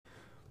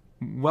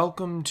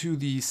Welcome to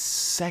the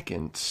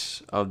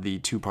second of the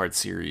two-part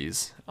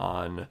series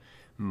on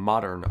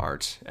modern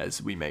art,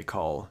 as we may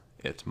call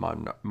it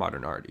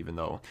modern art, even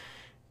though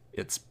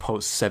it's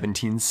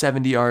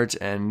post-1770 art,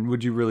 and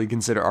would you really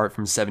consider art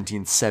from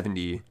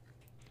 1770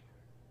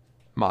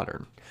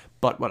 modern?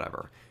 But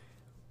whatever.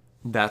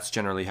 That's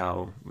generally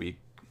how we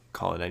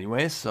call it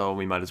anyway, so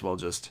we might as well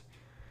just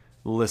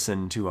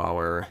listen to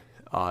our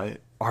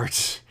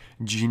art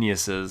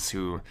geniuses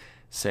who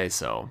say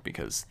so,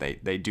 because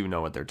they do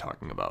know what they're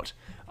talking about.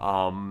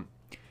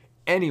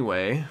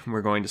 Anyway,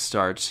 we're going to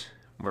start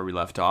where we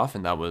left off,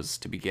 and that was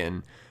to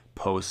begin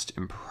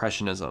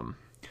post-impressionism.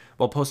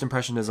 Well,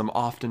 post-impressionism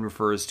often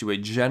refers to a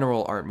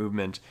general art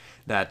movement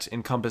that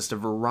encompassed a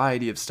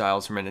variety of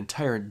styles from an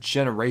entire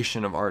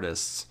generation of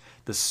artists.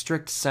 The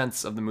strict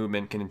sense of the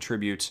movement can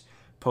attribute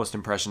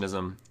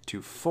post-impressionism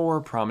to four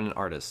prominent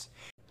artists: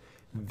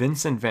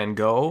 Vincent van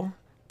Gogh,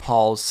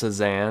 Paul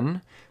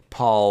Cézanne,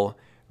 Paul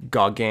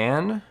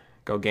Gauguin,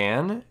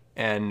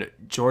 and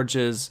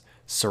Georges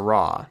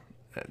Seurat.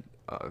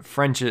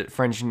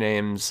 French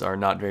names are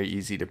not very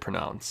easy to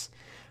pronounce.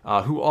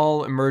 Who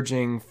all,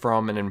 emerging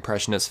from an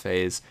Impressionist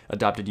phase,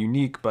 adopted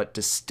unique but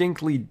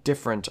distinctly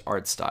different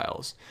art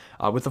styles.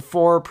 With the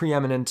four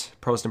preeminent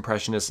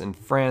post-impressionists in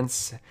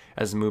France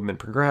as the movement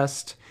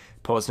progressed,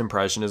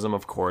 post-impressionism,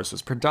 of course,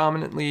 was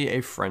predominantly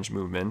a French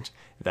movement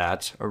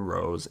that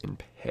arose in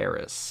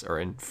Paris, or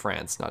in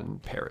France, not in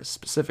Paris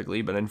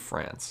specifically, but in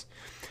France.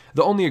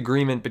 The only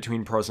agreement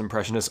between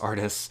post-impressionist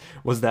artists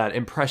was that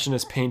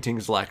impressionist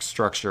paintings lacked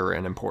structure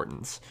and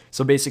importance.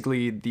 So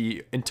basically,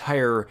 the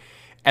entire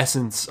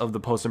essence of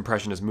the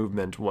post-impressionist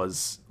movement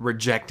was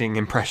rejecting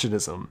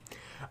impressionism.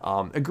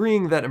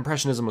 Agreeing that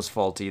impressionism was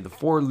faulty, the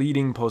four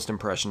leading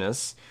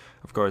post-impressionists,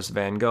 of course,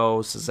 Van Gogh,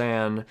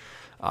 Cézanne,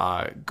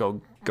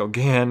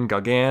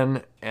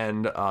 Gauguin,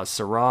 and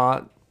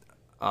Seurat,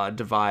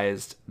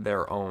 devised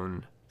their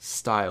own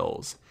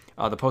styles.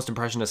 The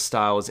post-impressionist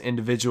style is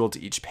individual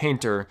to each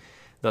painter,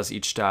 thus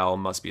each style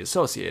must be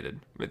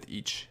associated with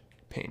each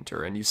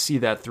painter, and you see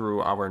that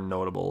through our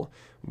notable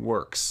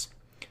works.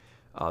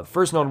 The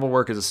first notable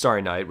work is A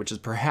Starry Night, which is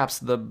perhaps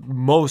the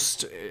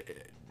most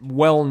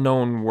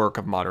well-known work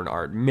of modern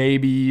art,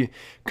 maybe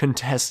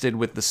contested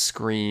with The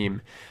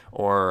Scream,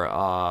 or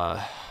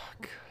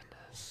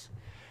goodness,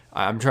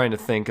 I'm trying to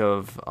think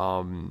of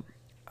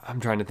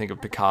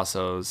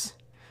Picasso's.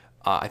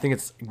 I think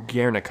it's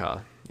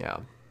Guernica.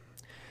 Yeah.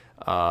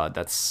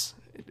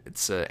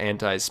 It's an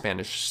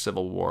anti-Spanish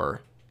Civil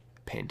War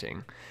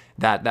painting.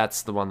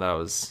 That's the one that I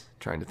was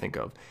trying to think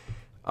of.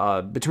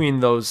 Between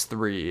those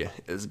three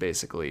is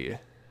basically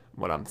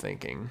what I'm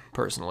thinking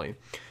personally.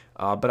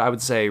 But I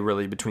would say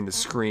really between The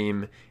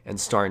Scream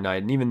and Starry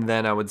Night, and even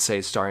then I would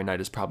say Starry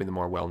Night is probably the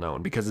more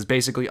well-known, because it's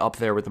basically up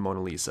there with the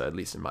Mona Lisa, at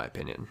least in my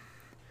opinion.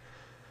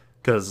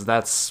 Because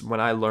that's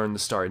when I learned the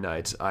Starry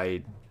Night.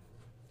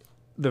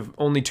 The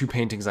only two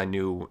paintings I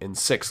knew in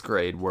 6th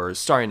grade were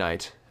Starry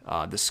Night,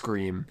 The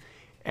Scream,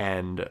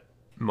 and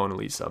Mona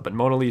Lisa. But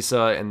Mona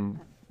Lisa and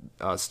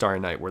Starry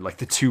Night were like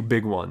the two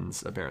big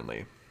ones,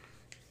 apparently.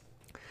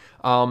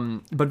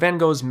 But Van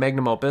Gogh's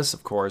magnum opus,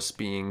 of course,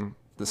 being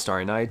The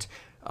Starry Night,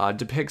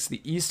 depicts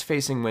the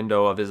east-facing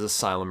window of his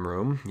asylum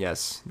room.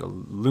 Yes, the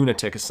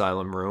lunatic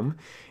asylum room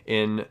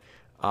in...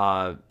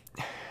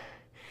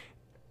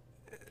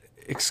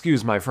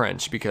 excuse my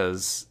French,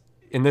 because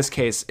in this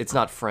case, it's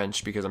not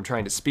French, because I'm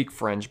trying to speak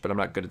French, but I'm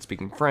not good at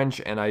speaking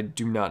French, and I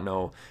do not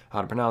know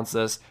how to pronounce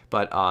this.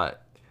 But I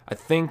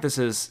think this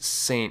is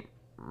Saint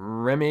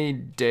Remy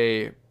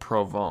de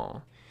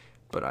Provence,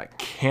 but I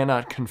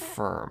cannot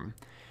confirm.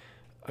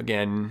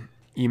 Again,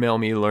 email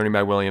me,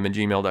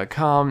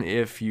 learningbywilliam@gmail.com,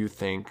 if you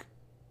think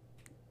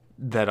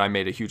that I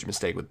made a huge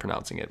mistake with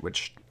pronouncing it,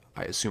 which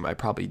I assume I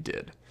probably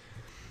did.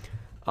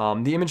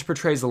 The image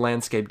portrays the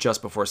landscape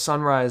just before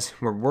sunrise,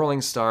 where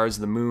whirling stars,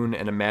 the moon,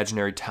 and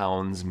imaginary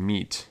towns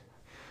meet.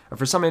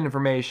 For some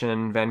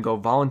information, Van Gogh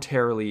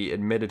voluntarily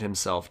admitted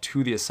himself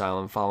to the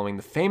asylum following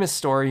the famous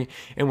story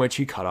in which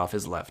he cut off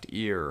his left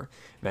ear.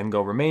 Van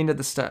Gogh remained at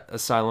the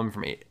asylum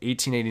from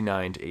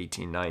 1889 to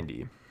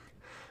 1890.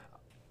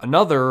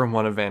 Another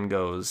one of Van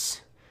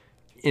Gogh's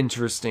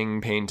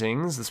interesting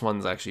paintings, this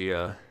one's actually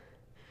a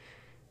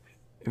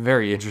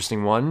very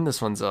interesting one.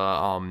 This one's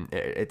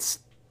it's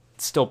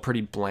still pretty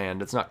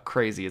bland. It's not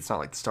crazy. It's not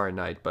like The Starry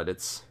Night, but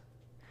it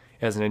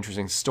has an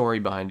interesting story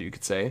behind it, you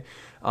could say.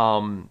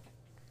 Van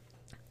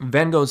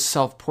Gogh's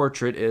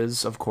self-portrait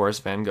is, of course,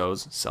 Van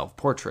Gogh's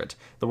self-portrait.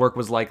 The work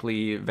was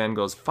likely Van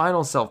Gogh's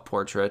final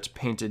self-portrait,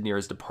 painted near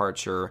his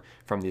departure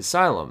from the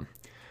asylum.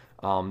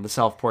 The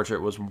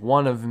self-portrait was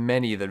one of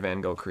many that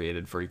Van Gogh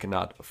created, for he could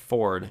not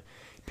afford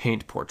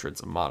paint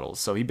portraits of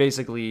models. So he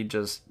basically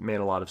just made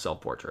a lot of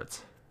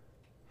self-portraits.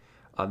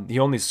 He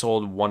only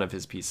sold one of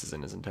his pieces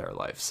in his entire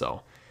life,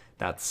 so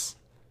that's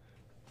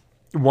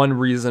one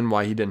reason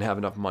why he didn't have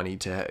enough money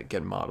to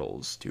get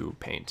models to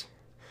paint.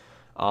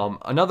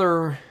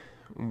 Another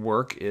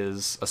work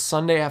is A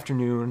Sunday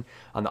Afternoon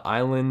on the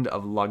Island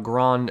of La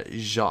Grande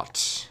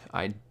Jatte.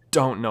 I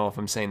don't know if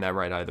I'm saying that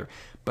right either,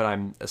 but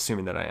I'm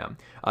assuming that I am.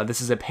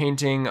 This is a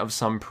painting of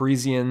some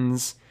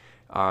Parisians,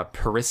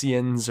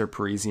 Parisians or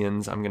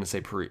Parisians. I'm going to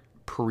say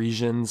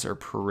Parisians or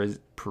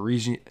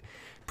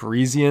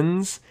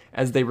Parisians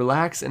as they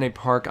relax in a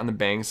park on the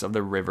banks of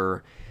the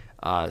river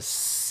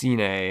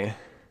Seine.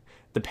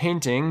 The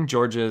painting,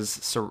 Georges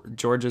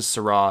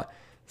Seurat's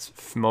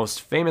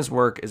most famous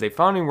work, is a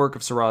founding work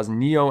of Seurat's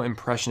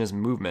Neo-Impressionist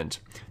movement.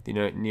 The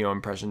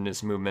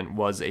Neo-Impressionist movement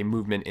was a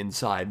movement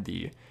inside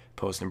the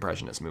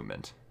Post-Impressionist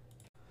movement.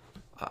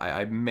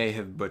 I may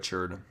have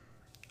butchered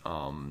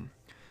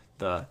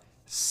the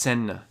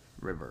Seine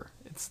River.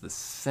 It's the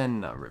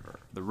Seine River,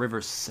 the River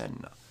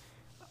Seine.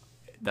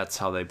 That's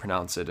how they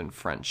pronounce it in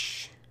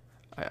French.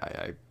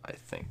 I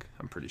think.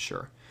 I'm pretty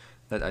sure.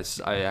 That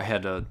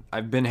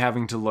I've been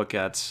having to look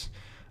at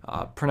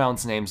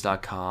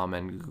pronouncenames.com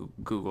and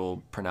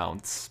Google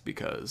pronounce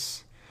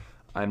because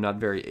I'm not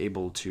very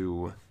able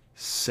to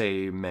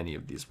say many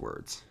of these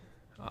words.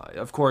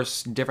 Of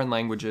course, different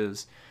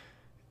languages,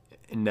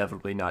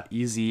 inevitably not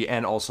easy,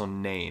 and also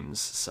names.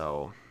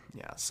 So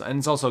yeah, and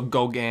it's also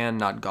Gauguin,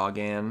 not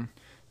Gauguin.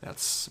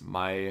 That's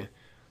my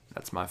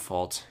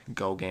fault.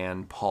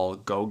 Gauguin, Paul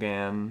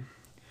Gauguin.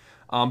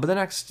 But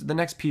the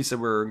next piece that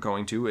we're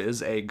going to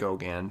is a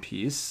Gauguin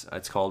piece.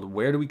 It's called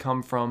Where Do We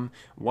Come From?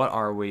 What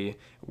Are We?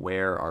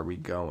 Where Are We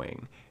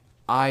Going?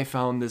 I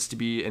found this to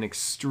be an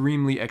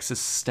extremely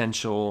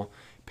existential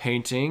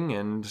painting,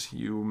 and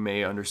you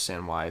may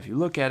understand why if you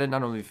look at it,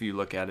 not only if you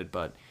look at it,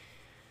 but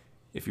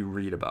if you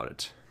read about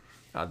it.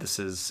 This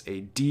is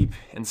a deep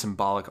and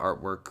symbolic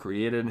artwork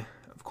created,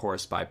 of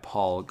course, by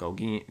Paul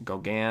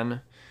Gauguin.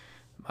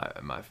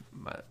 My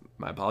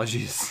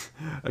apologies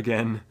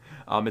again.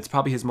 It's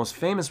probably his most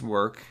famous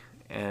work,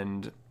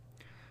 and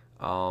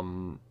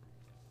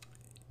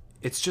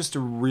it's just a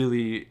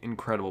really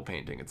incredible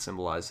painting. It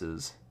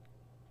symbolizes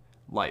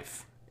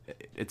life.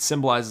 It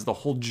symbolizes the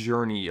whole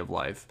journey of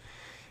life,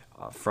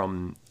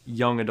 from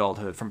young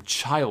adulthood, from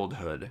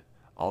childhood,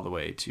 all the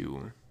way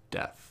to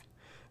death.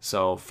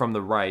 So from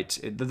the right,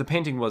 the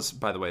painting was,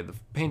 by the way, the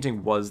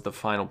painting was the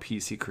final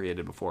piece he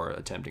created before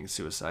attempting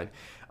suicide.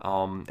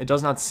 It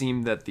does not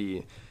seem that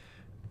the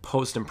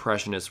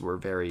post-impressionists were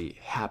very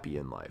happy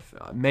in life.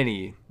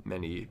 Many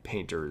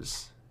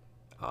painters,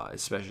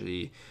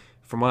 especially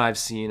from what I've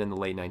seen in the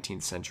late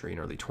 19th century and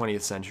early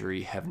 20th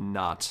century, have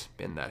not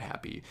been that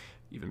happy.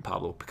 Even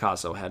Pablo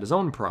Picasso had his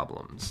own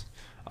problems.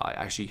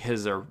 Actually,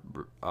 his are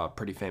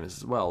pretty famous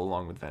as well,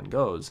 along with Van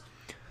Gogh's.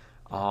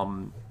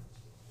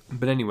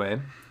 But anyway,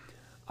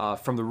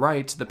 from the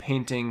right, the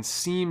painting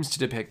seems to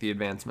depict the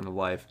advancement of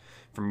life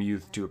from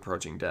youth to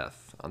approaching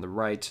death. On the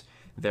right,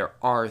 there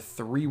are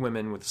three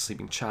women with a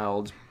sleeping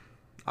child,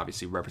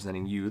 obviously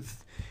representing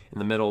youth. In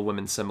the middle,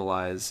 women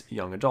symbolize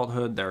young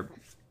adulthood. They're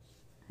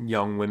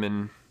young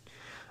women.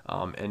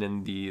 And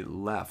in the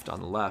left,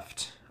 on the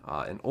left,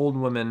 an old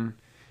woman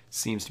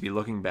seems to be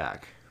looking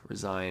back,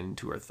 resigned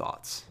to her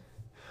thoughts.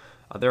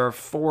 There are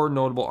four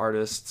notable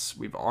artists.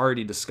 We've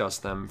already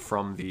discussed them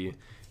from the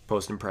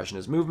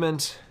Post-Impressionist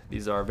movement.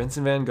 These are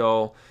Vincent van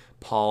Gogh,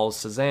 Paul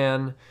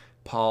Cézanne,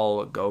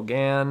 Paul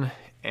Gauguin,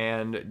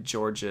 and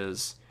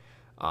Georges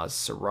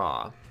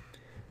Seurat.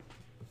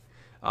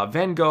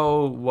 Van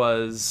Gogh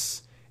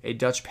was a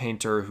Dutch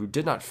painter who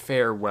did not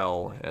fare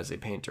well as a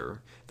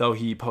painter, though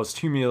he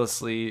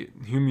posthumously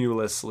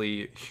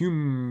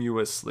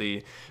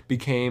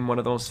became one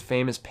of the most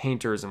famous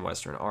painters in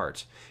Western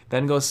art.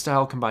 Van Gogh's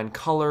style combined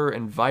color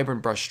and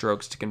vibrant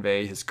brushstrokes to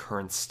convey his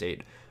current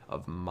state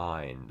of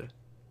mind.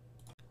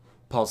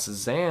 Paul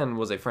Cézanne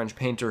was a French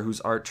painter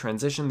whose art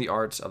transitioned the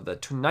art of the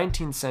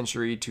 19th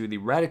century to the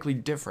radically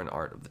different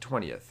art of the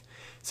 20th.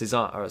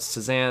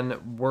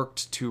 Cézanne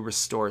worked to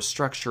restore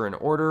structure and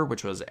order,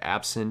 which was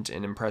absent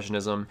in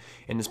Impressionism,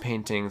 in his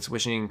paintings,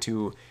 wishing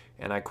to,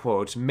 and I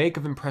quote, make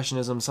of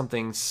Impressionism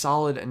something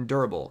solid and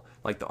durable,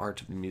 like the art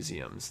of the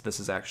museums. This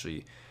is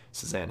actually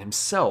Cézanne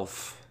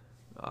himself,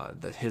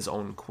 his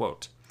own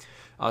quote.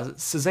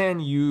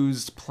 Cézanne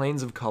used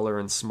planes of color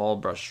and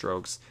small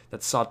brushstrokes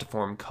that sought to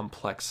form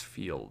complex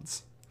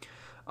fields.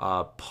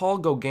 Paul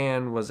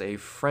Gauguin was a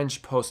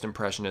French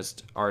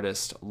post-impressionist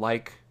artist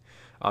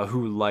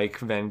who, like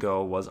Van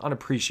Gogh, was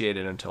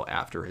unappreciated until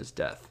after his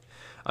death.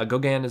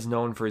 Gauguin is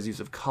known for his use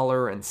of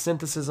color and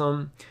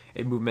synthesism,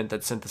 a movement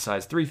that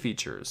synthesized three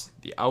features: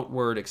 the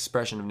outward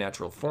expression of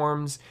natural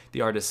forms, the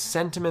artist's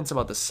sentiments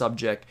about the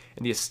subject,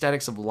 and the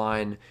aesthetics of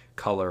line,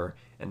 color,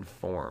 and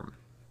form.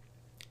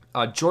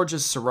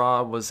 Georges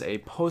Seurat was a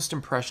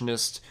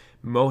post-impressionist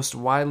most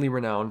widely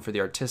renowned for the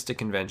artistic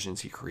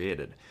conventions he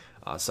created,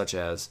 such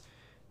as,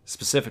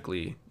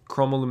 specifically,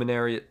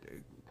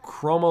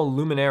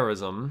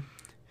 chromoluminarism,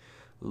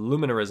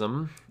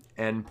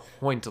 and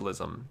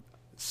pointillism.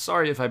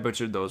 Sorry if I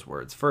butchered those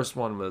words. First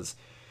one was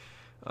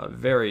a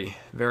very,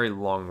 very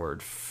long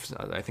word.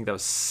 I think that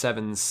was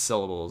 7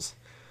 syllables.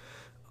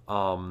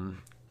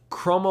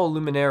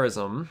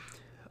 Chromoluminarism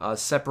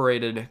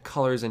separated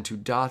colors into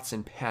dots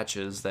and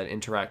patches that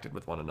interacted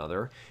with one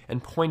another,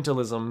 and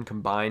pointillism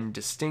combined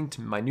distinct,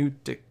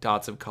 minute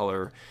dots of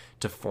color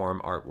to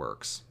form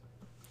artworks.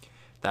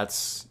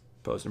 That's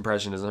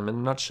Post-Impressionism in a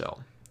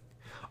nutshell.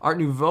 Art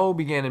Nouveau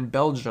began in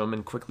Belgium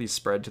and quickly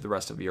spread to the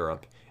rest of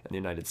Europe and the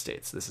United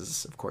States. This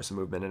is, of course, a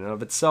movement in and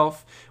of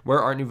itself,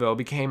 where Art Nouveau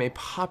became a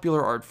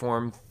popular art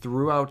form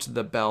throughout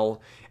the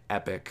Belle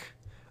Epoque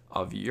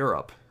of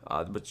Europe,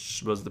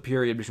 which was the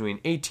period between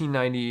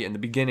 1890 and the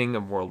beginning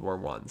of World War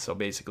I, so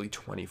basically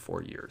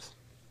 24 years.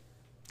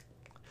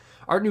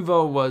 Art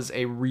Nouveau was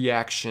a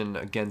reaction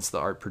against the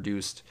art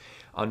produced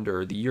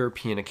under the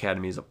European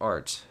Academies of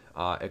Art,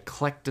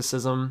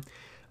 eclecticism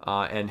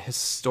and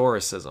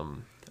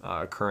historicism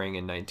occurring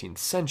in 19th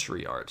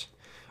century art.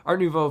 Art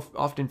Nouveau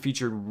often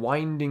featured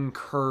winding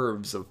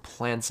curves of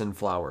plants and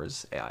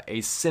flowers,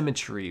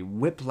 asymmetry,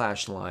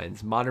 whiplash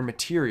lines, modern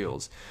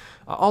materials,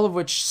 all of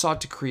which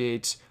sought to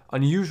create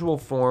unusual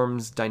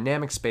forms,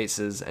 dynamic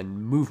spaces,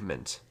 and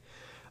movement.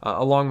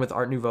 Along with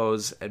Art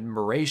Nouveau's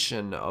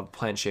admiration of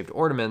plant-shaped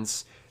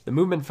ornaments, the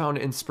movement found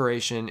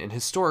inspiration in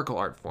historical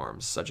art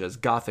forms such as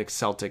Gothic,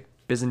 Celtic,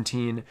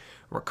 Byzantine,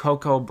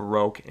 Rococo,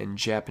 Baroque, and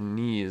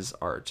Japanese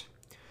art.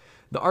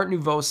 The Art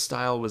Nouveau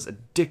style was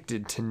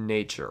addicted to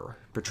nature,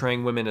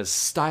 portraying women as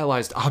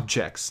stylized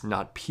objects,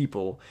 not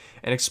people,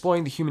 and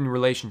exploring the human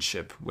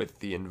relationship with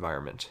the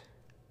environment.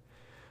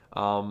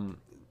 The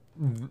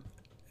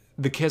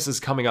Kiss is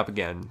coming up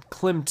again.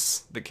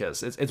 Klimt's The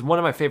Kiss. It's one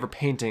of my favorite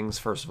paintings,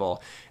 first of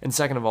all, and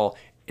second of all,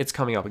 it's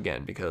coming up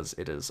again because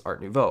it is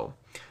Art Nouveau.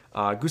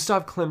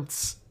 Gustav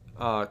Klimt's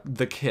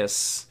The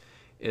Kiss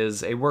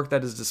is a work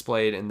that is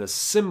displayed in the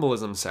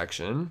symbolism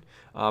section,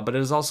 but it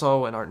is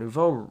also an Art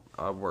Nouveau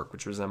work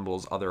which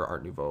resembles other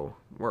Art Nouveau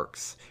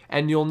works.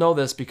 And you'll know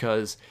this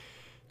because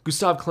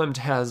Gustav Klimt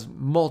has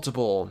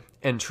multiple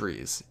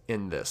entries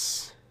in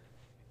this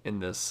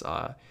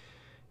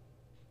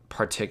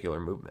particular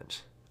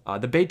movement.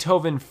 The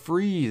Beethoven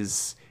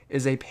Frieze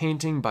is a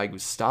painting by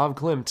Gustav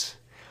Klimt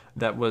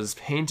that was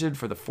painted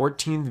for the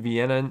 14th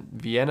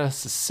Vienna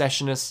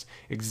Secessionist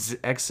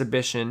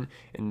exhibition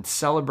in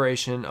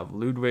celebration of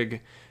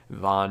Ludwig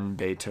van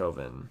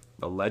Beethoven,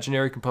 the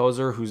legendary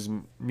composer whose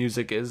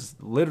music is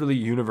literally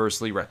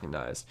universally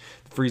recognized.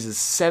 The frieze is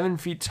 7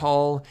 feet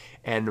tall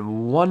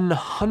and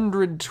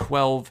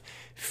 112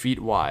 feet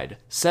wide.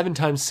 7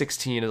 times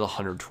 16 is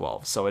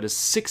 112, so it is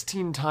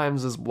 16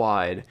 times as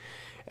wide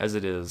as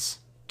it is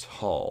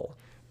tall.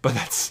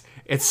 But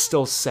it's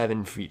still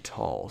 7 feet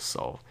tall,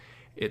 so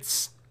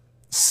it's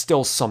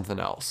still something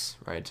else,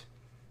 right?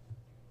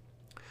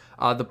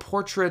 The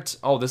portrait,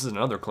 this is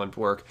another Klimt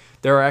work.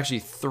 There are actually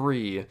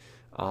three,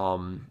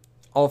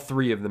 all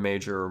three of the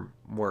major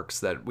works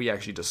that we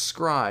actually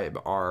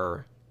describe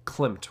are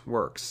Klimt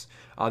works.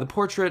 The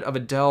portrait of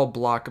Adele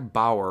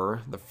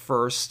Bloch-Bauer, the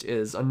first,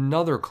 is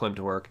another Klimt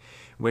work,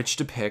 which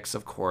depicts,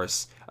 of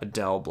course,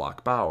 Adele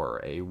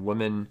Bloch-Bauer, a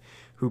woman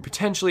who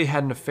potentially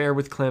had an affair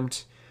with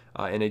Klimt,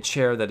 in a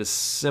chair that is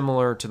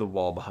similar to the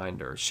wall behind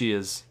her. She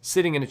is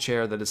sitting in a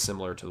chair that is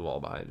similar to the wall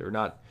behind her.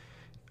 Not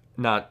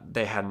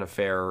they had an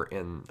affair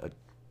in a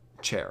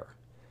chair.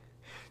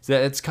 So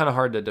it's kind of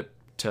hard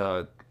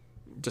to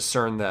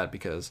discern that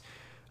because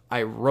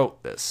I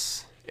wrote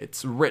this.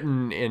 It's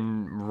written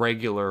in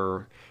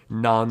regular,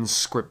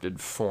 non-scripted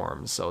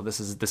form. So this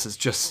is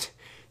just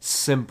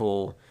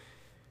simple,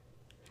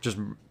 just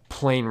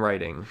plain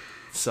writing.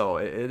 So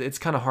it's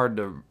kind of hard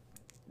to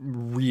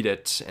read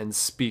it and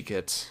speak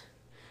it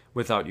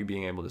without you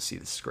being able to see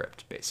the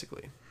script,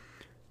 basically.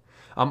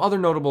 Other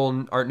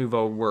notable Art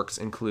Nouveau works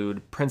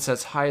include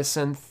Princess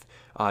Hyacinth,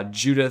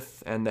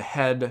 Judith and the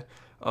Head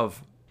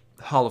of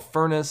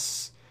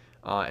Holofernes,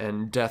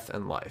 and Death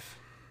and Life.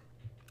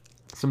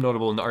 Some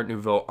notable Art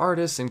Nouveau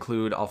artists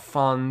include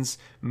Alphonse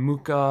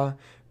Mucha,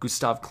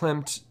 Gustav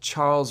Klimt,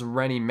 Charles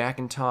Rennie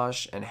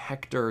Mackintosh, and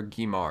Hector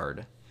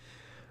Guimard.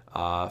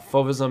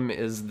 Fauvism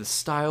is the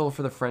style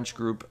for the French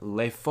group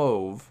Les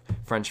Fauves,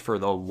 French for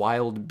the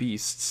Wild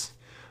Beasts.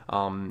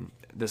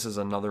 This is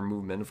another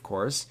movement, of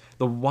course.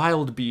 The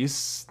Wild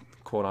Beasts,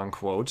 quote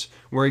unquote,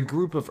 were a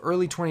group of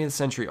early 20th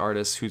century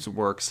artists whose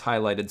works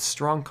highlighted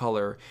strong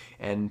color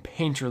and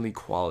painterly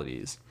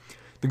qualities.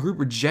 The group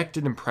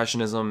rejected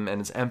Impressionism and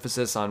its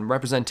emphasis on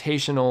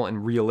representational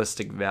and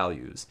realistic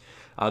values.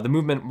 The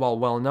movement, while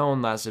well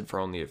known, lasted for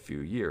only a few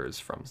years,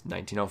 from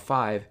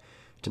 1905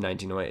 to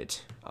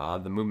 1908.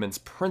 The movement's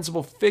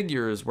principal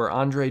figures were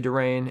André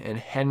Derain and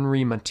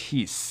Henri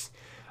Matisse.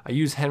 I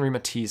use Henri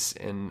Matisse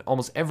in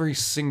almost every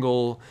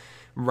single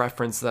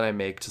reference that I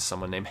make to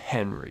someone named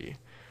Henry.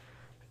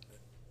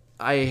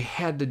 I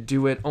had to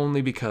do it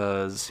only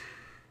because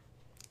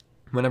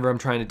whenever I'm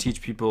trying to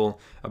teach people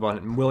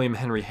about William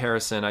Henry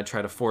Harrison, I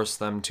try to force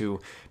them to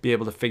be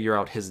able to figure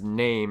out his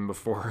name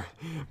before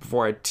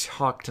I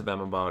talk to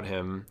them about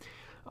him.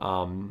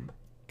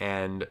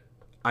 And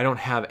I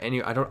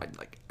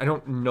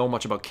don't know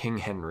much about King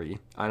Henry.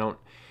 I don't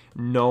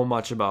know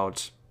much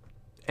about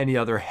any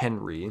other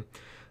Henry.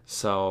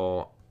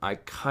 So I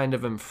kind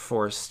of am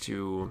forced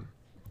to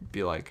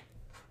be like,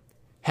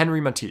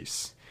 Henri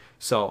Matisse.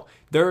 So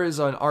there is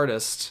an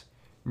artist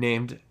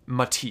named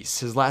Matisse.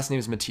 His last name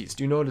is Matisse.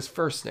 Do you know what his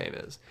first name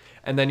is?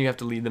 And then you have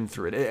to lead them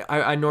through it.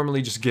 I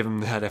normally just give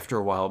them that after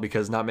a while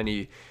because not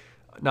many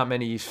Not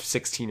many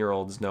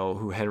 16-year-olds know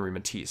who Henri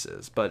Matisse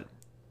is, but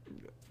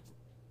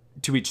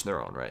to each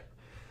their own, right?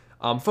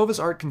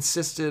 Fauvism art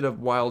consisted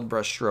of wild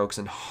brushstrokes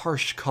and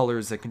harsh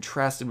colors that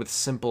contrasted with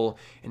simple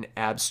and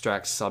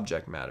abstract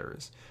subject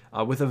matters.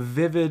 With a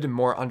vivid,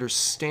 more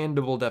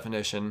understandable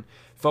definition,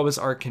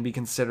 Fauvism art can be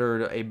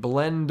considered a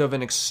blend of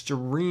an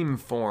extreme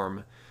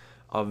form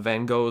of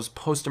Van Gogh's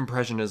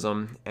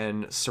post-impressionism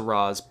and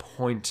Seurat's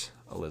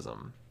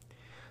pointillism.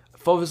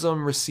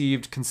 Fauvism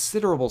received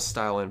considerable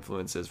style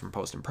influences from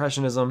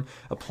post-impressionism,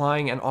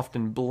 applying and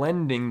often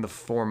blending the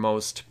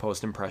foremost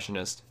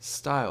post-impressionist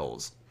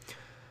styles.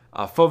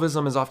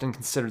 Fauvism is often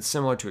considered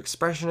similar to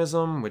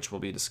Expressionism, which will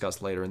be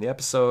discussed later in the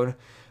episode,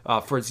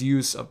 for its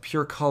use of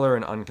pure color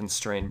and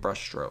unconstrained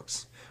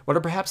brushstrokes. What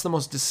are perhaps the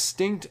most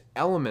distinct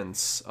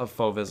elements of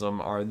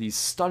Fauvism are the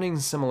stunning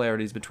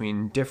similarities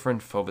between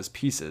different Fauvism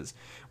pieces,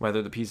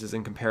 whether the pieces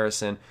in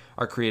comparison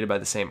are created by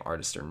the same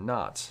artist or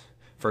not.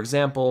 For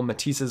example,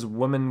 Matisse's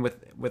Woman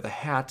with a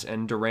Hat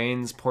and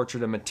Derain's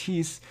portrait of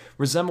Matisse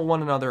resemble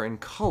one another in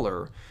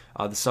color,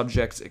 the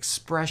subject's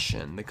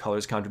expression, the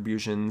color's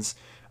contributions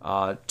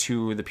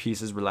to the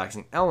piece's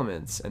relaxing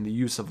elements, and the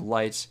use of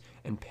light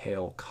and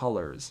pale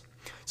colors.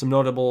 Some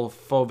notable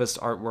Fauvist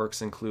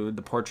artworks include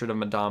the portrait of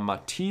Madame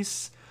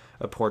Matisse,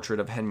 a portrait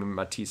of Henri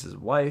Matisse's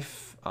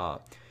wife, the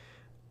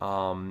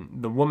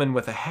Woman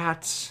with a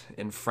Hat,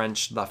 in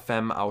French, La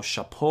Femme au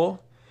Chapeau.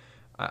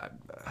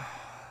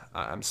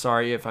 I'm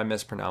sorry if I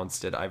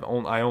mispronounced it. I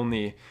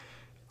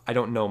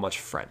don't know much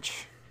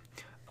French.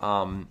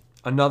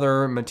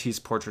 Another Matisse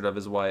portrait of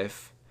his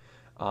wife,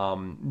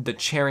 the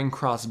Charing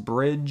Cross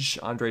Bridge,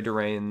 Andre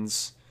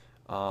Derain's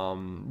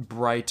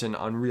bright and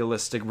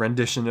unrealistic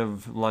rendition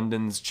of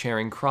London's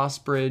Charing Cross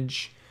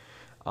Bridge,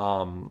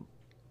 and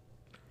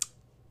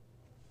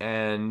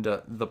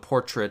the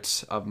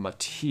portrait of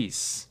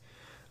Matisse,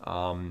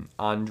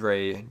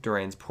 Andre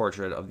Derain's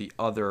portrait of the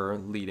other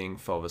leading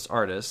Fauvist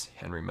artist,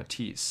 Henri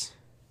Matisse.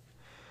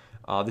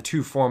 The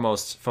two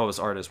foremost Fauvist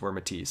artists were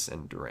Matisse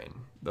and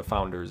Derain, the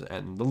founders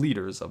and the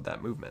leaders of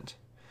that movement.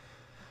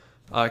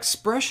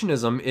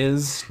 Expressionism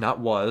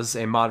was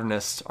a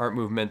modernist art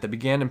movement that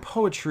began in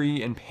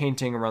poetry and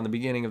painting around the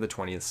beginning of the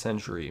 20th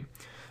century.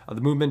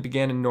 The movement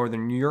began in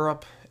Northern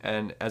Europe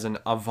and as an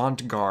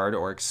avant-garde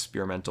or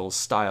experimental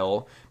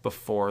style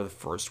before the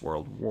First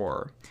World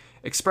War.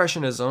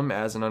 Expressionism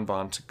as an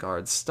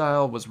avant-garde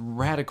style was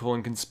radical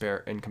in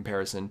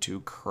comparison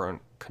to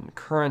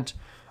concurrent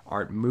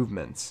art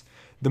movements.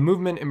 The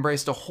movement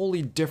embraced a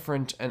wholly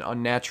different and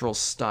unnatural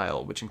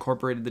style, which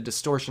incorporated the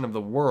distortion of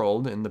the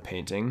world in the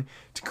painting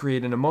to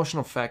create an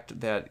emotional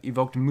effect that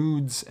evoked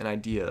moods and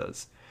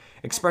ideas.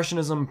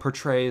 Expressionism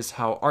portrays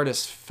how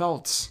artists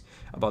felt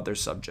about their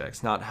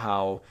subjects, not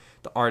how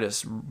the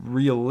artists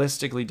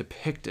realistically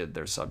depicted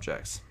their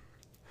subjects.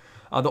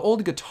 The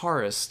Old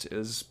Guitarist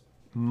is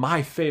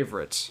my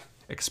favorite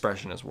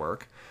Expressionist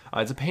work.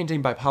 It's a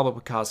painting by Pablo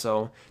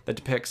Picasso that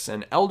depicts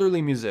an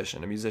elderly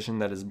musician, a musician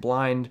that is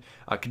blind,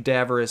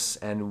 cadaverous,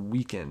 and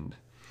weakened.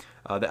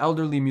 The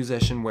elderly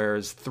musician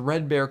wears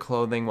threadbare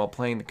clothing while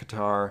playing the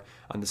guitar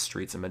on the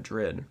streets of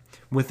Madrid.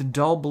 With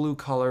dull blue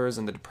colors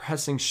and the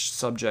depressing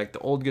subject, the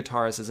Old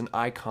Guitarist is an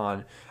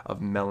icon of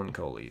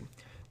melancholy.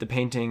 The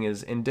painting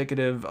is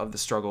indicative of the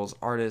struggles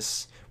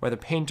artists, whether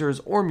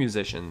painters or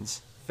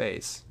musicians,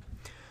 face.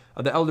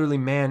 The elderly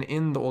man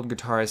in The Old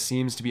Guitarist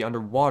seems to be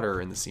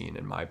underwater in the scene,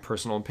 in my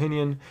personal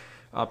opinion,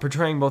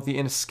 portraying both the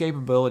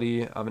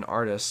inescapability of an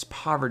artist's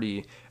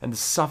poverty and the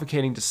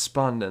suffocating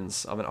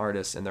despondence of an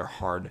artist in their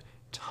hard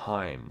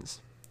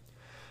times.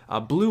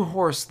 Blue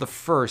Horse the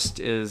First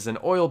is an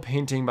oil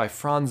painting by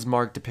Franz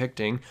Marc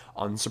depicting,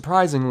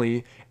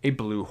 unsurprisingly, a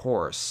blue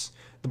horse.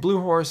 The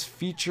blue horse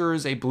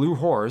features a blue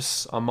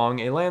horse among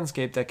a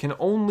landscape that can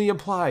only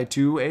apply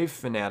to a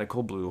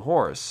fanatical blue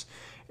horse,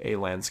 a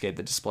landscape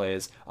that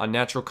displays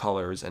unnatural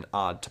colors and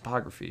odd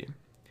topography.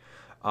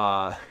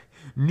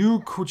 Nu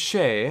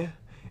Couché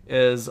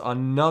is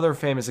another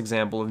famous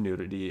example of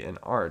nudity in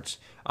art.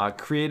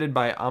 Created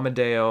by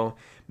Amedeo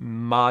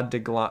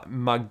Modigliani,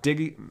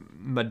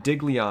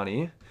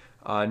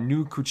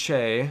 Nu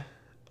Couché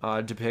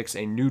depicts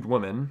a nude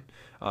woman.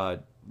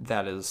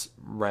 That is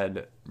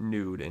read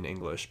nude in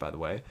English, by the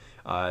way.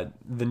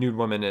 The nude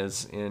woman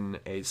is in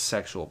a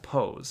sexual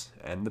pose.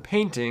 And the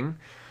painting,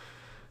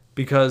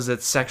 because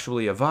it's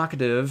sexually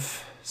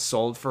evocative,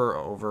 sold for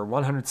over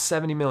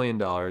 $170 million in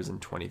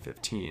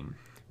 2015.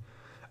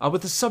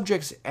 With the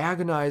subject's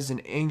agonized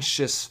and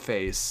anxious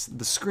face,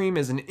 The Scream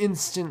is an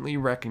instantly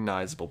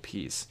recognizable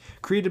piece.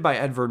 Created by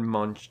Edvard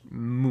Munch,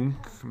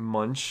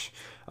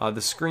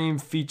 The Scream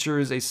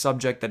features a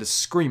subject that is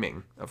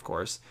screaming, of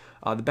course.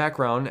 The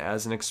background,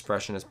 as an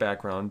expressionist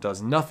background,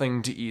 does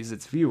nothing to ease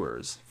its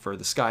viewers, for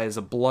the sky is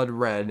a blood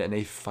red and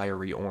a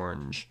fiery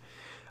orange.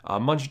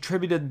 Munch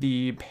attributed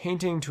the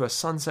painting to a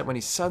sunset when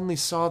he suddenly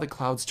saw the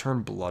clouds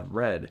turn blood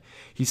red.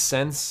 He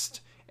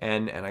sensed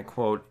an, and I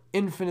quote,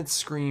 infinite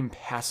scream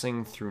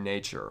passing through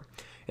nature,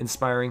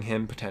 inspiring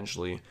him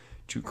potentially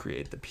to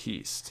create the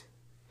piece.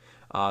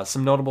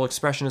 Some notable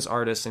expressionist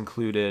artists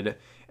included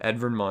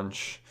Edvard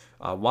Munch,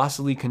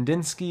 Wassily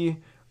Kandinsky,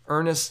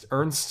 Ernst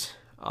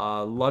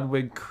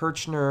Ludwig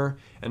Kirchner,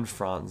 and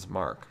Franz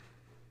Marc.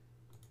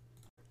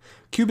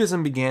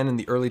 Cubism began in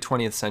the early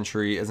 20th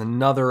century as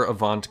another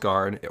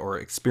avant-garde or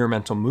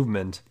experimental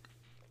movement,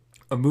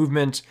 a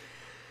movement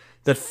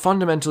that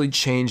fundamentally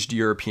changed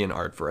European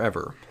art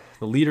forever.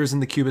 The leaders in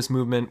the Cubist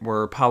movement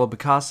were Pablo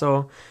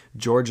Picasso,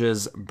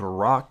 Georges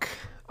Braque,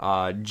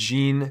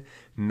 Jean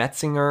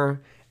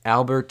Metzinger,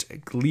 Albert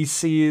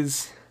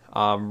Gleizes,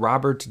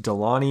 Robert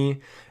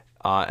Delaunay,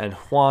 and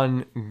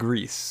Juan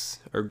Gris,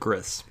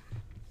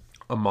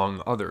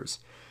 among others.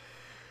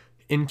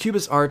 In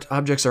Cubist art,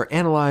 objects are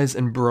analyzed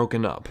and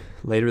broken up.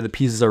 Later, the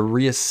pieces are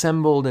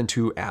reassembled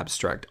into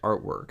abstract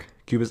artwork.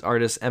 Cubist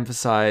artists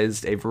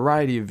emphasized a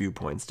variety of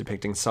viewpoints,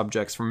 depicting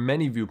subjects from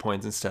many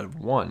viewpoints instead of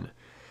one.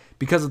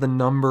 Because of the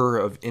number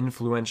of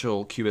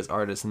influential Cubist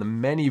artists and the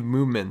many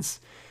movements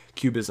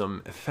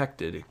Cubism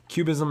affected,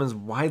 Cubism is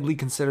widely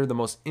considered the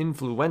most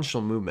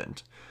influential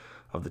movement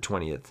of the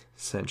 20th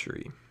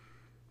century.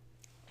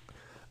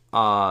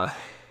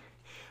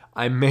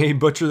 I may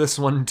butcher this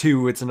one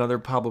too. It's another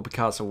Pablo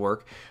Picasso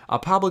work.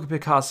 Pablo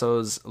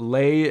Picasso's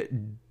Les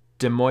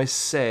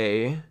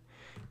Demoiselles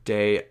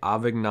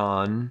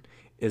d'Avignon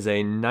is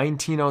a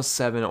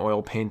 1907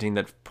 oil painting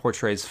that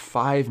portrays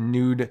 5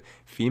 nude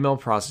female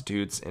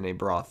prostitutes in a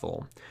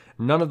brothel.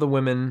 None of the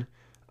women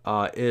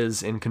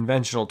is, in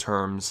conventional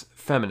terms,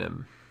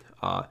 feminine,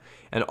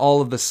 and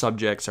all of the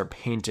subjects are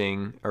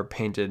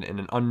painted in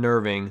an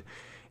unnerving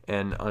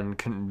and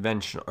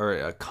unconventional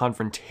or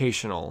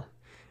confrontational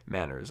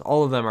manners.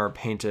 All of them are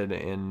painted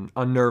in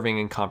unnerving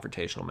and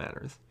confrontational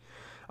manners.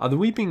 The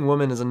Weeping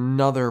Woman is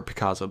another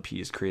Picasso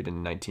piece created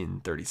in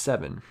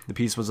 1937. The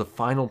piece was the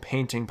final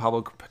painting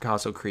Pablo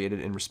Picasso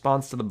created in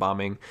response to the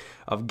bombing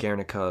of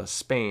Guernica,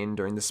 Spain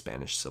during the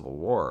Spanish Civil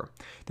War.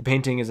 The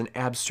painting is an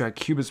abstract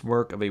cubist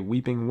work of a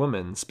weeping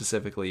woman,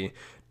 specifically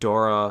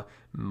Dora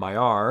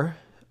Maar,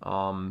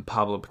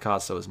 Pablo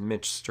Picasso's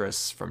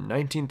mistress from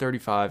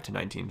 1935 to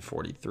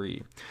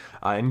 1943.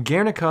 And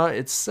Guernica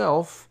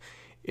itself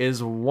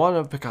is one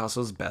of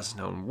Picasso's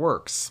best-known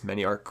works.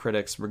 Many art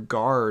critics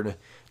regard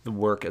the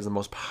work as the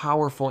most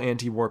powerful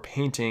anti-war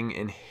painting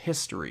in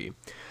history.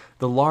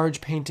 The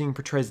large painting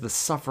portrays the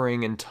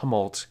suffering and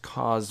tumult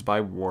caused by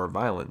war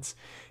violence,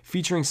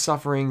 featuring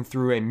suffering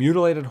through a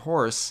mutilated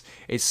horse,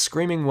 a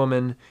screaming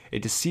woman, a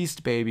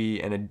deceased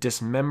baby, and a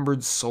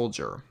dismembered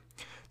soldier.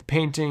 The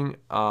painting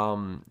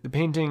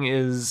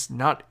is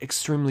not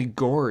extremely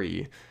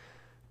gory,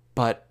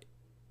 but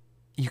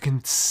you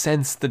can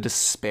sense the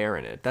despair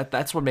in it.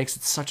 That's what makes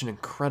it such an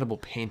incredible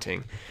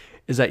painting,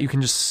 is that you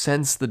can just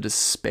sense the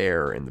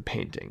despair in the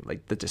painting,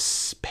 like the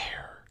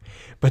despair.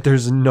 But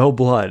there's no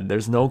blood.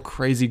 There's no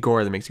crazy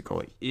gore that makes you go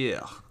like, ew.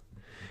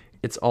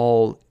 It's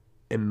all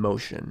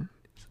emotion.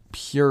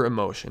 Pure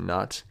emotion,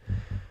 not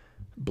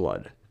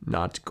blood,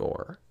 not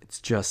gore.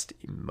 It's just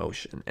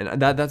emotion. And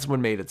that's what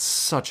made it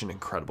such an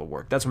incredible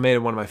work. That's what made it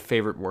one of my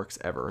favorite works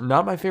ever.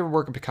 Not my favorite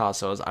work of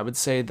Picasso's. I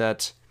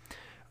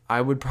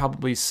would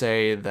probably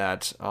say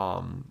that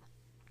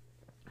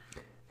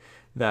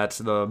that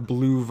the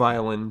blue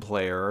violin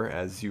player,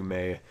 as you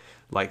may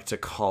like to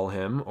call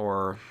him,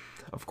 or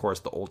of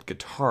course the old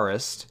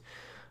guitarist,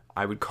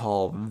 I would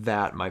call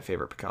that my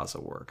favorite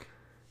Picasso work.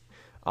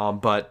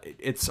 But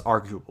it's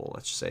arguable,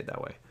 let's just say it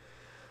that way.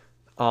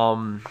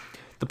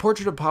 The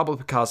portrait of Pablo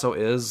Picasso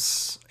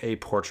is a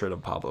portrait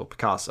of Pablo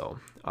Picasso.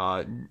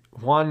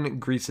 Juan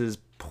Gris's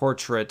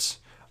portrait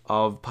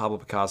of Pablo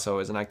Picasso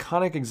is an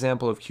iconic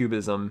example of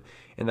Cubism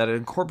in that it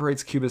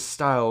incorporates Cubist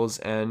styles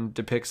and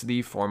depicts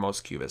the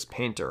foremost Cubist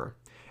painter.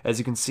 As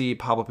you can see,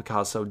 Pablo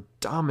Picasso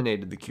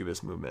dominated the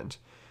Cubist movement.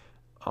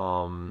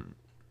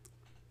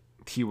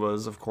 He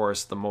was, of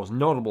course, the most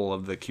notable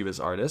of the Cubist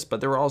artists,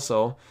 but there were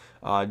also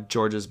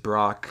Georges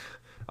Braque,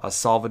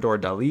 Salvador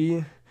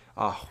Dali,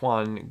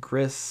 Juan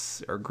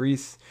Gris,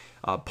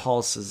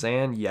 Paul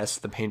Cézanne, yes,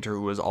 the painter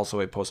who was also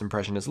a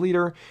post-impressionist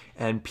leader,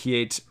 and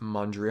Piet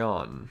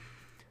Mondrian.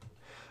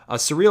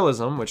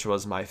 Surrealism, which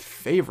was my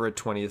favorite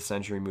 20th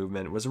century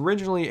movement, was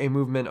originally a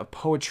movement of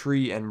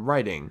poetry and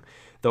writing,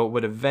 though it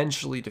would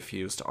eventually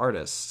diffuse to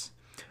artists.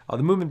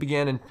 The movement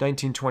began in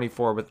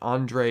 1924 with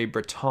André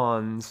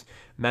Breton's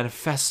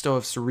Manifesto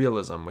of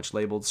Surrealism, which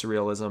labeled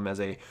Surrealism as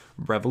a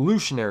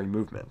revolutionary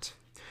movement.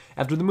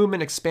 After the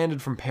movement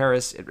expanded from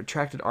Paris, it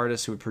attracted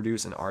artists who would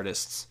produce an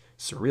artist's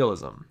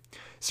surrealism.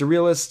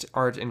 Surrealist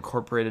art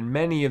incorporated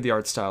many of the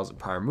art styles of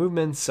prior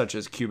movements, such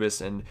as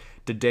Cubist and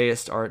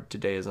Dadaist art.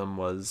 Dadaism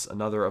was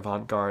another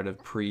avant-garde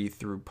of pre-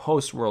 through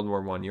post-World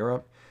War I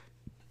Europe,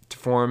 to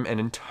form an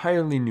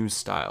entirely new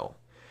style.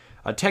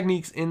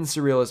 Techniques in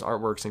Surrealist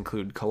artworks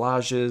include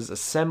collages,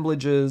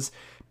 assemblages,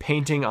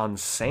 painting on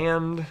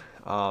sand.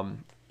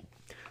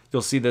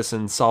 You'll see this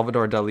in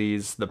Salvador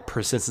Dali's The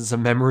Persistence of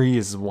Memory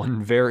is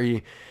one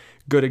very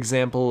good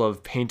example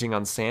of painting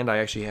on sand. I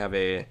actually have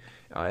a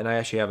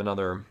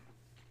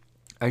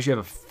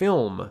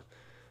film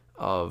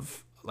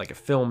of like a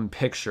film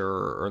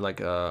picture or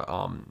like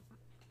a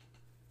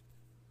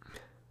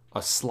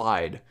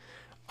slide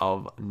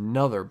of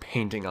another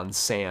painting on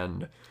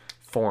sand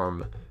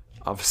form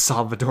of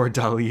Salvador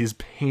Dali's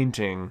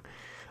painting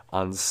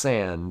on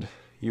sand.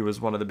 He was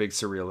one of the big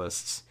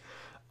surrealists.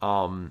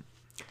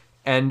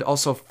 And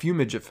also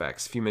fumage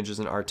effects. Fumage is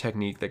an art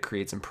technique that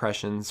creates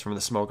impressions from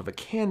the smoke of a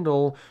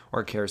candle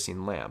or a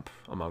kerosene lamp,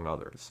 among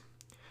others.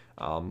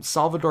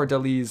 Salvador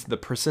Dali's The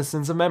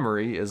Persistence of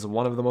Memory is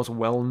one of the most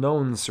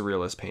well-known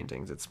surrealist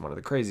paintings. It's one of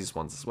the craziest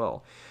ones as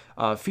well.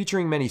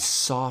 Featuring many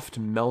soft,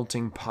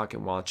 melting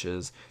pocket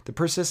watches, The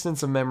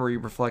Persistence of Memory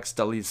reflects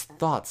Dali's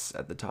thoughts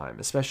at the time,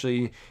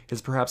 especially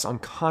his perhaps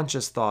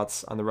unconscious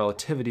thoughts on the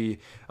relativity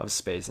of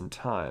space and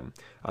time.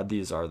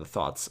 These are the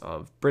thoughts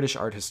of British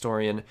art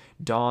historian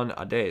Don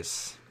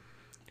Ades.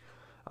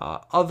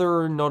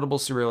 Other notable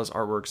surrealist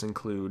artworks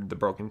include The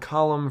Broken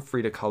Column,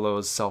 Frida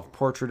Kahlo's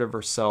self-portrait of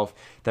herself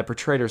that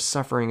portrayed her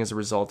suffering as a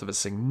result of a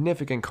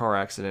significant car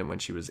accident when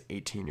she was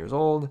 18 years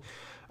old,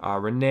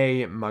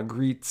 René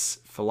Magritte's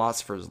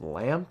Philosopher's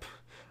Lamp.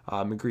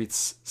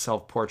 Magritte's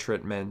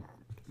self-portrait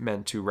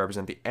meant to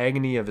represent the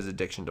agony of his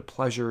addiction to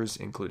pleasures,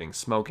 including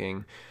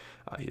smoking.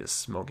 He is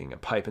smoking a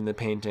pipe in the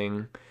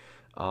painting.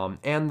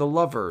 And The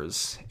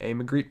Lovers, a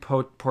Magritte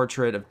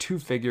portrait of two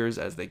figures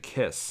as they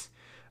kiss.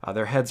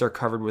 Their heads are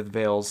covered with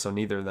veils, so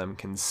neither of them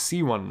can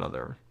see one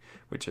another,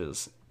 which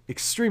is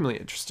extremely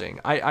interesting.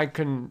 I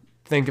couldn't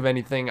think of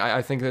anything.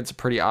 I think it's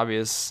pretty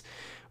obvious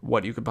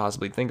what you could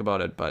possibly think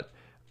about it, but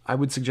I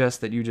would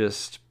suggest that you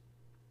just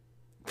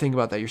think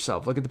about that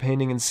yourself. Look at the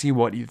painting and see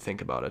what you think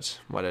about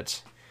it, what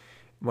it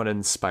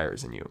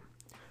inspires in you.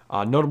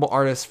 Notable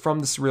artists from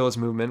the Surrealist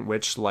movement,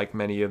 which, like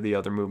many of the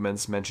other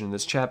movements mentioned in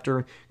this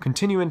chapter,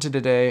 continue into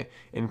today,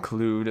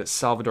 include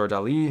Salvador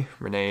Dali,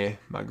 René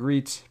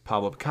Magritte,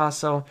 Pablo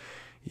Picasso.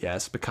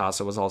 Yes,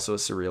 Picasso was also a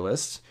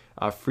Surrealist.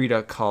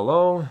 Frida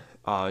Kahlo,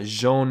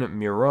 Jean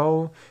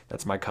Miro,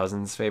 that's my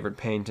cousin's favorite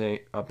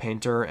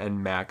painter,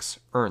 and Max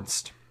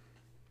Ernst.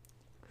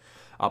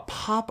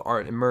 Pop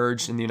art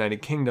emerged in the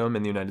United Kingdom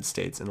and the United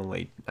States in the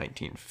late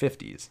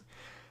 1950s.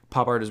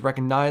 Pop art is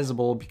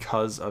recognizable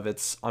because of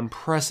its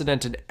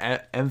unprecedented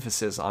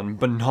emphasis on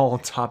banal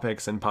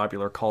topics in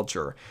popular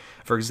culture.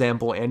 For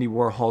example, Andy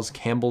Warhol's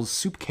Campbell's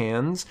soup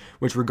cans,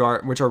 which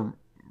are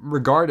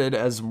regarded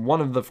as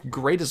one of the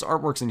greatest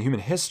artworks in human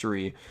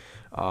history,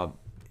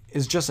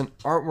 is just an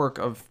artwork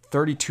of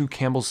 32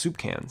 Campbell's soup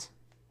cans.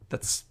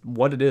 That's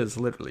what it is,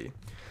 literally.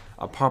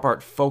 Pop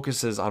art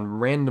focuses on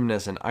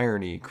randomness and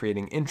irony,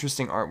 creating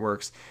interesting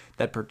artworks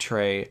that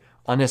portray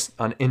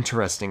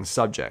uninteresting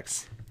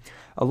subjects.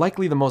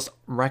 Likely the most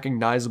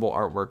recognizable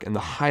artwork in the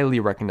highly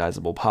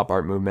recognizable pop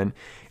art movement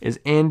is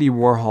Andy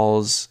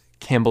Warhol's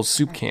Campbell's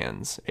Soup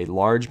Cans, a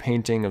large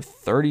painting of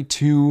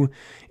 32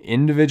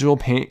 individual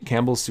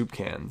Campbell's Soup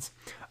Cans.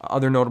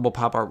 Other notable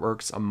pop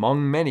artworks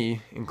among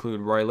many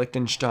include Roy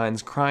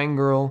Lichtenstein's Crying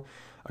Girl,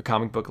 a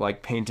comic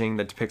book-like painting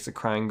that depicts a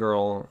crying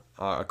girl,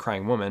 a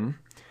crying woman.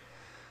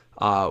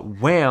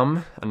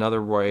 Wham!,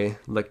 another Roy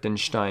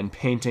Lichtenstein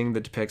painting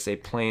that depicts a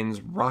plane's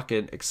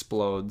rocket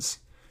explodes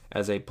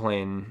as a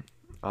plane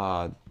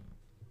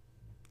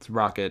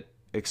rocket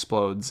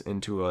explodes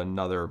into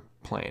another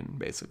plane,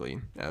 basically,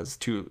 as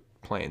two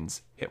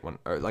planes hit one,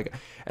 or like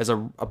as a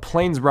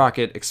plane's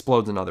rocket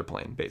explodes another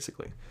plane,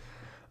 basically.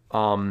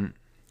 And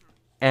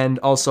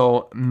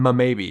also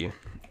Maybe,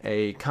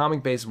 a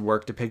comic-based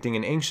work depicting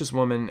an anxious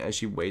woman as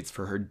she waits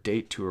for her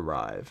date to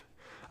arrive.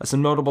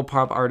 Some notable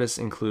pop artists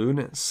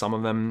include, some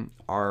of them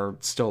are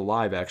still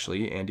alive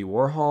actually, Andy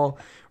Warhol,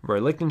 Roy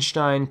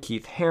Lichtenstein,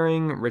 Keith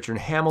Haring, Richard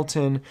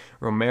Hamilton,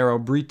 Romero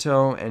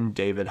Brito, and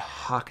David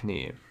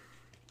Hockney.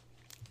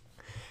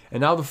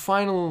 And now the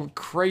final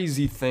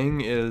crazy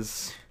thing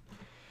is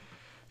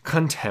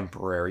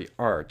contemporary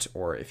art,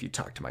 or if you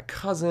talk to my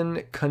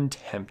cousin,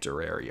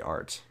 contemporary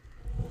art.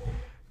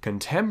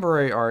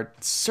 Contemporary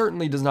art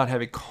certainly does not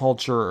have a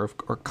culture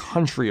or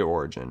country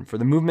origin, for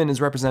the movement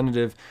is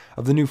representative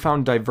of the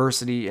newfound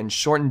diversity and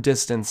shortened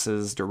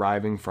distances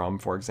deriving from,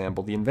 for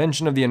example, the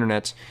invention of the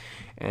internet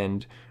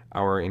and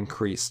our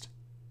increased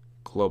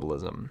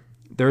globalism.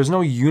 There is no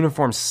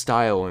uniform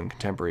style in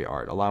contemporary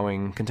art,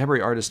 allowing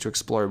contemporary artists to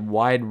explore a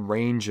wide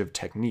range of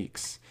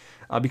techniques.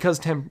 Because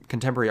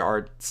contemporary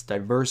art's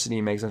diversity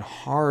makes it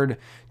hard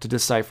to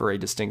decipher a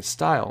distinct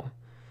style,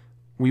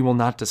 we will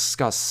not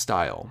discuss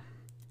style.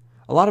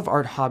 A lot of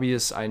art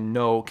hobbyists I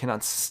know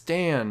cannot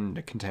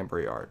stand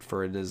contemporary art,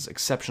 for it is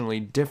exceptionally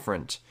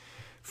different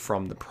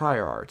from the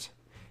prior art.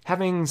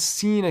 Having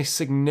seen a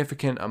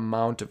significant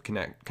amount of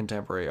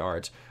contemporary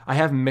art, I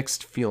have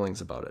mixed feelings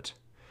about it.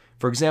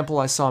 For example,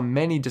 I saw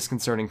many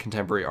disconcerting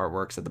contemporary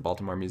artworks at the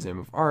Baltimore Museum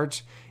of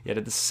Art, yet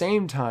at the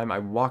same time I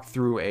walked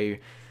through a,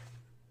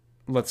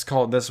 let's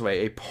call it this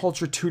way, a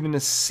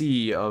pulchritudinous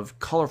sea of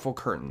colorful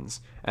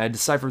curtains, and I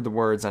deciphered the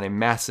words on a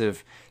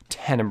massive,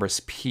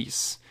 tenebrous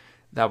piece.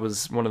 That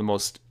was one of the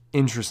most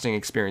interesting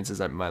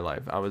experiences in my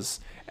life. I was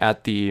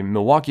at the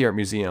Milwaukee Art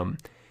Museum,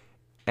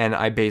 and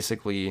I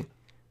basically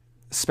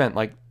spent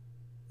like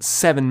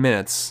 7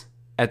 minutes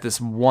at this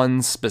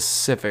one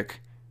specific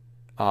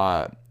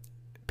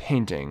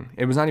painting.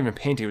 It was not even a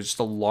painting, it was just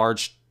a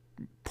large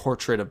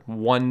portrait of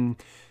one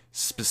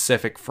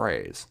specific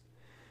phrase.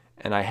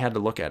 and I had to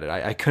look at it.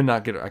 I could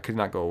not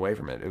go away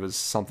from it. It was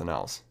something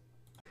else.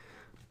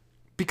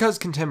 Because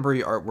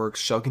contemporary artworks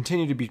shall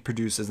continue to be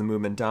produced as the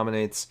movement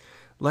dominates,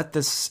 let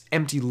this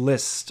empty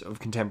list of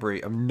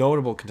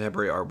notable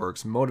contemporary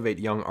artworks motivate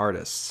young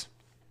artists.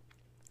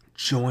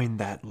 Join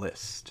that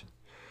list.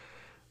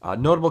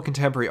 Notable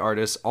contemporary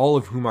artists, all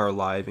of whom are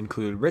alive,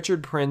 include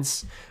Richard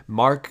Prince,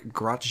 Marc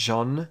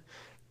Grotjahn,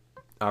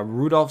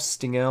 Rudolf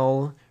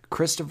Stingel,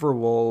 Christopher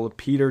Wool,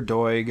 Peter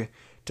Doig,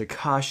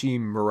 Takashi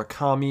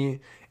Murakami,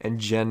 and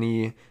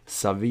Jenny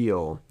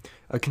Saville.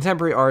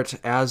 Contemporary art,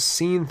 as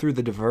seen through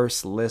the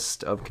diverse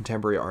list of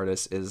contemporary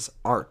artists, is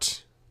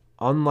art.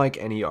 Unlike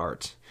any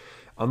art.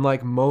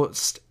 Unlike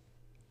almost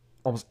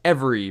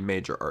every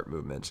major art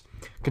movement.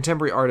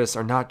 Contemporary artists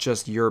are not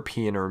just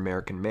European or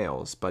American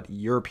males, but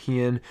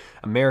European,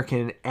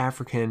 American,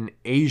 African,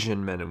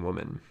 Asian men and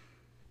women.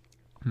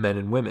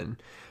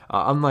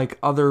 Unlike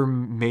other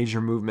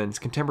major movements,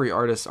 contemporary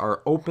artists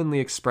are openly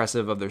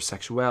expressive of their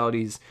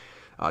sexualities,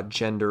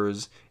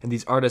 genders, and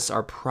these artists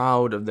are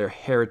proud of their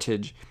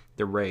heritage,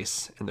 their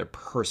race, and their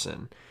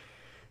person.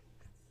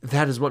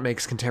 That is what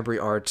makes contemporary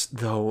art,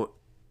 though,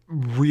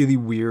 really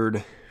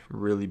weird,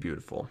 really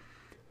beautiful.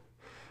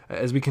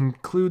 As we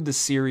conclude the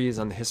series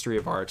on the history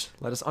of art,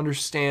 let us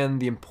understand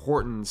the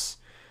importance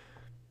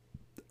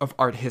of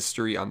art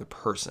history on the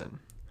person.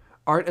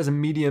 Art as a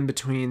medium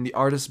between the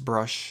artist's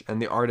brush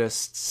and the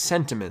artist's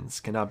sentiments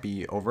cannot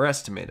be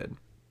overestimated.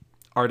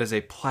 Art as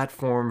a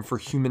platform for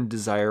human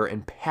desire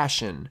and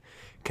passion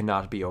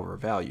cannot be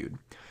overvalued.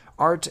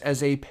 Art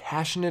as a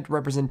passionate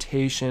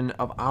representation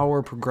of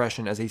our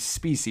progression as a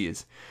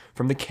species,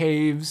 from the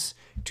caves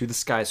to the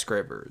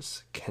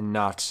skyscrapers,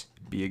 cannot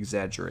be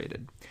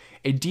exaggerated.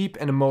 A deep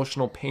and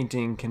emotional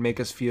painting can make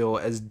us feel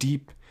as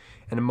deep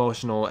and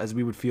emotional as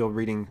we would feel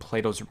reading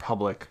Plato's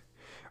Republic,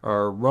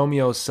 or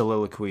Romeo's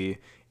soliloquy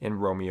in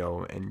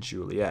Romeo and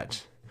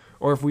Juliet.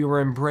 Or if we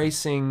were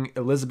embracing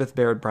Elizabeth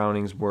Barrett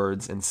Browning's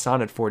words in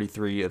Sonnet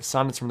 43 of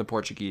Sonnets from the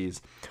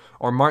Portuguese,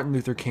 or Martin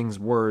Luther King's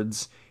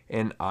words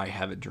in I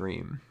Have a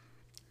Dream.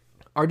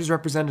 Art is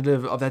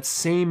representative of that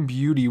same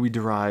beauty we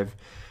derive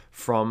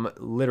from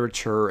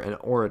literature and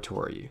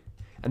oratory,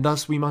 and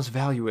thus we must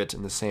value it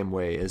in the same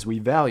way as we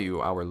value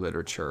our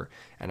literature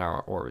and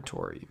our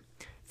oratory.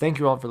 Thank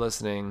you all for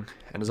listening,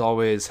 and as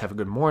always, have a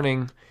good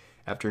morning,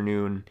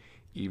 afternoon,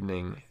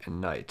 evening,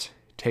 and night.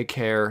 Take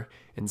care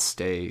and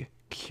stay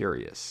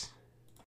curious.